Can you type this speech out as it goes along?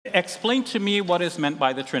Explain to me what is meant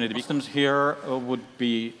by the Trinity. Muslims here would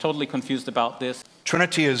be totally confused about this.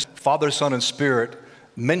 Trinity is Father, Son, and Spirit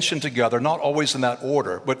mentioned together, not always in that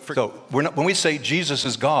order. But when we say Jesus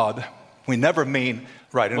is God, we never mean,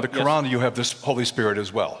 right, in the Quran you have this Holy Spirit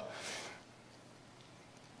as well.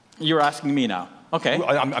 You're asking me now. Okay.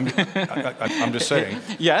 I'm just saying.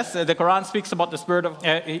 Yes, the Quran speaks about the Spirit of...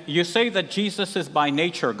 you say that Jesus is by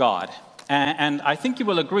nature God. And I think you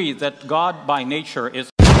will agree that God by nature is...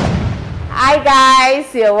 Hi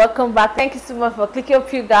guys, you're welcome back. Thank you so much for clicking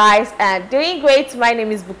up, you guys, and doing great. My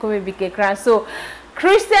name is Bukumi Bikekran. So,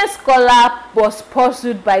 Christian scholar was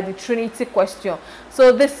puzzled by the Trinity question.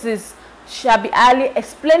 So this is Shabi Ali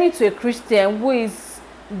explaining to a Christian who is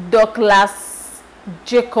Douglas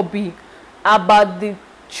Jacoby about the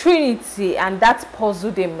Trinity, and that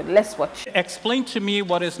puzzled him. Let's watch. Explain to me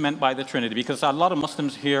what is meant by the Trinity, because a lot of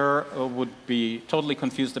Muslims here would be totally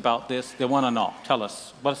confused about this. They want to know. Tell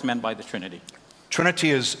us what is meant by the Trinity.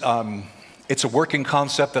 Trinity is, it's a working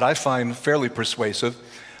concept that I find fairly persuasive,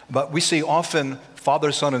 but we see often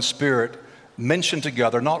Father, Son, and Spirit mentioned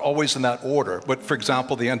together, not always in that order, but for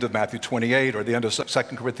example, the end of Matthew 28 or the end of 2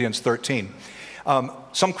 Corinthians 13.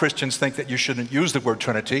 Some Christians think that you shouldn't use the word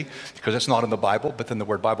Trinity because it's not in the Bible, but then the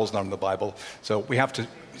word Bible is not in the Bible, so we have to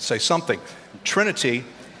say something. Trinity,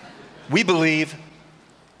 we believe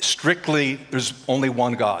strictly there's only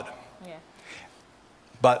one God. Yeah.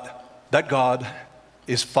 But that God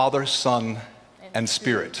is Father, Son, and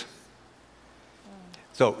Spirit.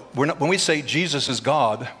 So when we say Jesus is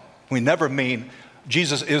God, we never mean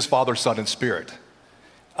Jesus is Father, Son, and Spirit.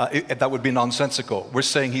 That would be nonsensical. We're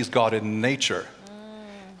saying he's God in nature.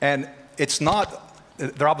 And it's not,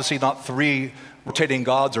 they're obviously not three rotating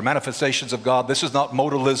gods or manifestations of God. This is not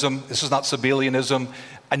modalism. This is not Sabellianism.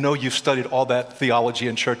 I know you've studied all that theology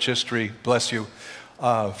and church history. Bless you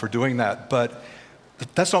for doing that. But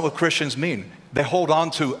that's not what Christians mean. They hold on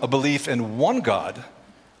to a belief in one God,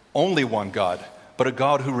 only one God, but a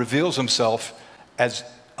God who reveals himself as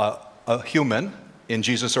a human in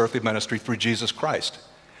Jesus' earthly ministry through Jesus Christ.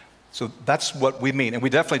 So that's what we mean. And we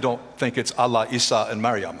definitely don't think it's Allah, Isa, and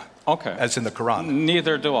Maryam, as in the Quran.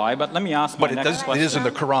 Neither do I, but let me ask my next question. It is in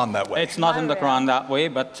the Quran that way. It's not in the Quran that way,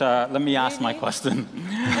 but let me ask my question.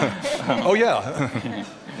 Oh, yeah.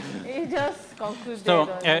 He just concluded.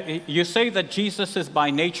 So you say that Jesus is by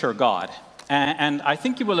nature God. And I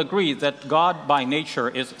think you will agree that God by nature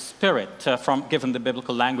is spirit, given the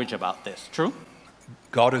biblical language about this. True?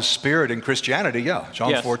 God is spirit in Christianity, yeah.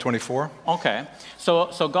 John 4:24. Okay.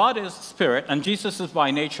 So God is spirit, and Jesus is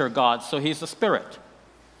by nature God, so he's a spirit.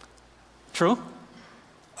 True?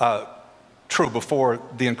 True, before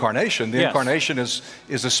the incarnation. The incarnation is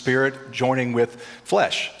a spirit joining with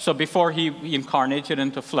flesh. So before he incarnated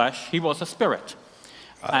into flesh, he was a spirit.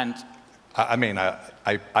 I mean,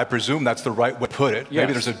 I presume that's the right way to put it. Yes.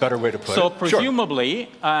 Maybe there's a better way to put it. So presumably,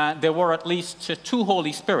 there were at least two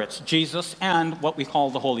Holy Spirits, Jesus and what we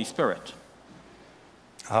call the Holy Spirit.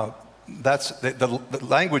 That's the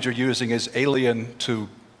language you're using is alien to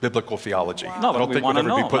biblical theology. Wow. No, I don't think it would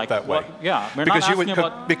ever be put that way. We're not asking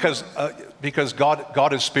about... Because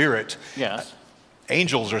God is spirit. Yes.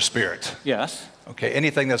 Angels are spirit. Yes. Okay,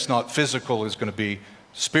 anything that's not physical is going to be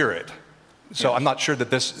spirit. So I'm not sure that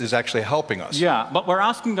this is actually helping us. Yeah, but we're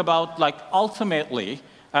asking about, like, ultimately,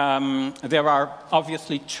 there are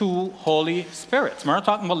obviously two Holy Spirits. We're not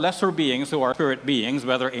talking about lesser beings who are spirit beings,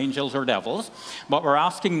 whether angels or devils. But we're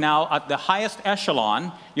asking now, at the highest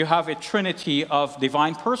echelon, you have a trinity of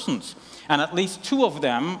divine persons. And at least two of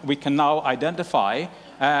them we can now identify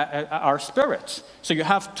are spirits. So you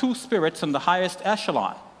have two spirits in the highest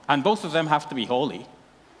echelon, and both of them have to be holy.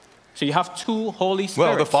 So you have two Holy Spirits.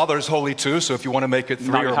 Well, the Father is holy too, so if you want to make it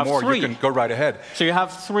three or more, you can go right ahead. So you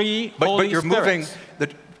have three Holy Spirits. But you're moving, the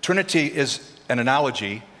Trinity is an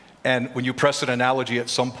analogy, and when you press an analogy at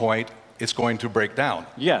some point, it's going to break down.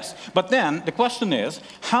 Yes, but then the question is,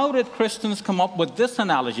 how did Christians come up with this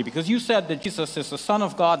analogy? Because you said that Jesus is the Son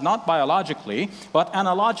of God, not biologically, but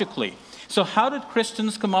analogically. So how did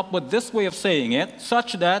Christians come up with this way of saying it,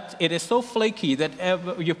 such that it is so flaky that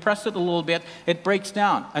you press it a little bit, it breaks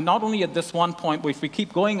down? And not only at this one point, but if we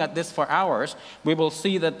keep going at this for hours, we will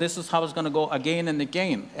see that this is how it's going to go again and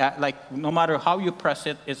again. Like, no matter how you press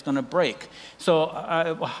it, it's going to break. So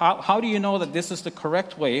how do you know that this is the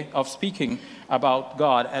correct way of speaking about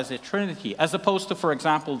God as a Trinity, as opposed to, for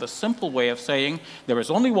example, the simple way of saying there is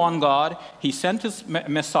only one God, he sent his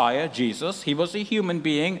Messiah, Jesus, he was a human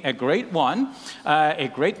being, a great one, a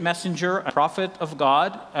great messenger, a prophet of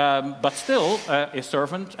God, but still a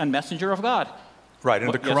servant and messenger of God. Right,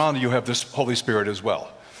 in the Quran you have this Holy Spirit as well.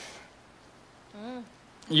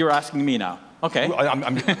 You're asking me now. Okay. Well,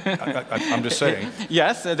 I'm just saying.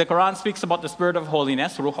 Yes, the Quran speaks about the spirit of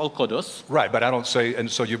holiness, Ruh al-Qudus. Right, but I don't say, and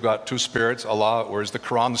so you've got two spirits, Allah, or is the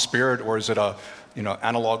Quran the spirit, or is it a,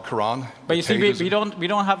 analog Quran? But you see, we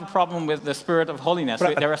don't have a problem with the spirit of holiness.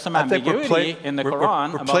 There is some ambiguity in the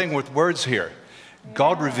Quran. We're playing with words here.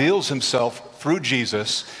 God reveals himself through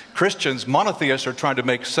Jesus. Christians, monotheists, are trying to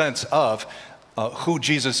make sense of who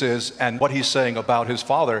Jesus is and what he's saying about his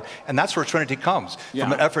Father. And that's where Trinity comes,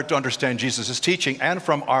 from an effort to understand Jesus' teaching and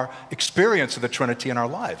from our experience of the Trinity in our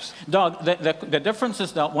lives. Doug, the difference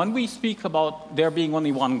is that when we speak about there being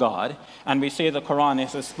only one God, and we say the Quran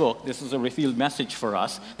is his book, this is a revealed message for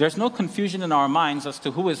us, there's no confusion in our minds as to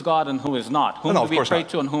who is God and who is not. Whom do we pray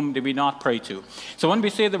to and whom do we not pray to? So when we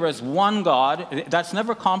say there is one God, that's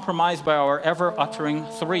never compromised by our ever uttering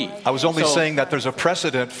three. I was only saying that there's a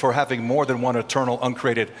precedent for having more than one eternal,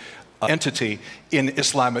 uncreated entity in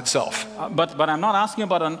Islam itself. But I'm not asking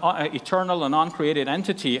about an eternal and uncreated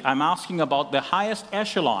entity. I'm asking about the highest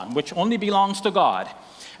echelon, which only belongs to God.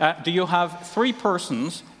 Do you have three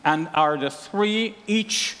persons, and are the three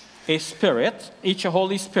each a spirit, each a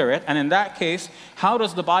Holy Spirit? And in that case, how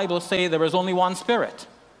does the Bible say there is only one Spirit?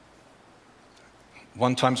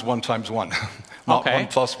 1 times 1 times 1. Not 1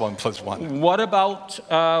 plus 1 plus 1. What about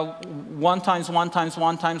 1 times 1 times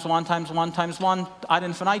 1 times 1 times 1 times 1 ad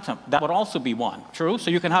infinitum? That would also be 1, true? So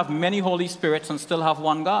you can have many Holy Spirits and still have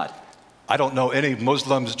one God. I don't know any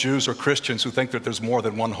Muslims, Jews, or Christians who think that there's more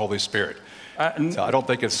than one Holy Spirit. So I don't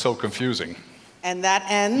think it's so confusing. And that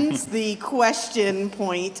ends the question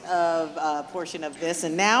point of portion of this.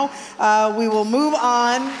 And now we will move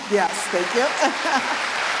on. Yes, thank you.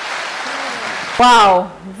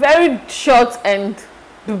 Wow, very short and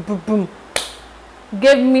boom, boom, boom.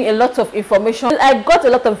 Gave me a lot of information. I got a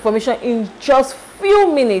lot of information in just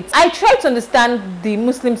few minutes. I tried to understand the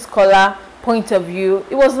Muslim scholar point of view.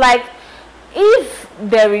 It was like, if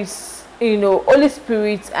there is, Holy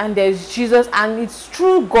Spirit and there's Jesus and it's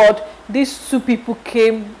true God, these two people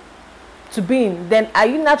came to being, then are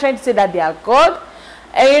you not trying to say that they are God?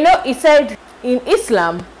 And he said in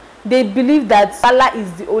Islam, they believe that Allah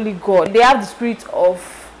is the only God. They have the spirit of,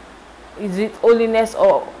 is it holiness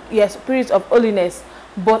or, yes, spirit of holiness.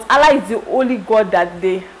 But Allah is the only God that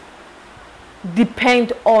they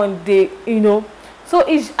depend on, So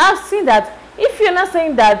it's asking that if you're not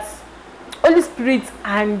saying that Holy Spirit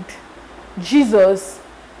and Jesus,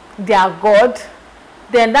 they are God,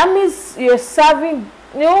 then that means you're serving,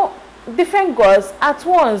 different gods at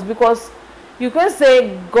once, because you can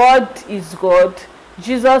say God is God,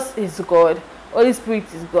 Jesus is God, Holy Spirit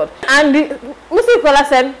is God. And the Muslim scholar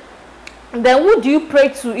said, then who do you pray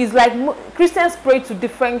to? It's like Christians pray to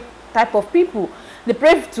different type of people. They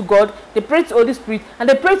pray to God, they pray to Holy Spirit, and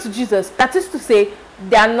they pray to Jesus. That is to say,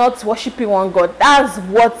 they are not worshiping one God. That's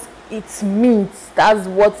what it means. That's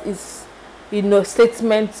what its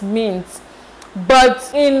statement means. But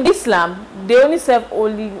in Islam, they only serve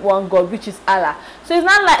only one God, which is Allah. So it's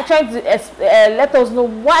not like trying to let us know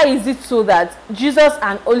why is it so that Jesus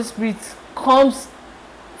and Holy Spirit comes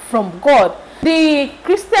from God. The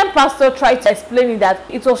Christian pastor tried to explain it that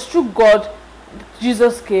it was through God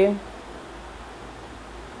Jesus came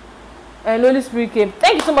and Holy Spirit came.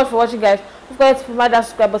 Thank you so much for watching, guys. Don't forget to smash that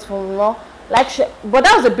subscribe button for more. Like, share. But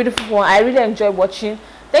that was a beautiful one. I really enjoyed watching.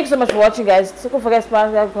 Thank you so much for watching, guys. So don't forget to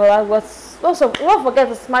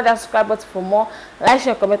smash that subscribe button for more. Like,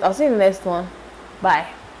 share, comment. I'll see you in the next one. Bye.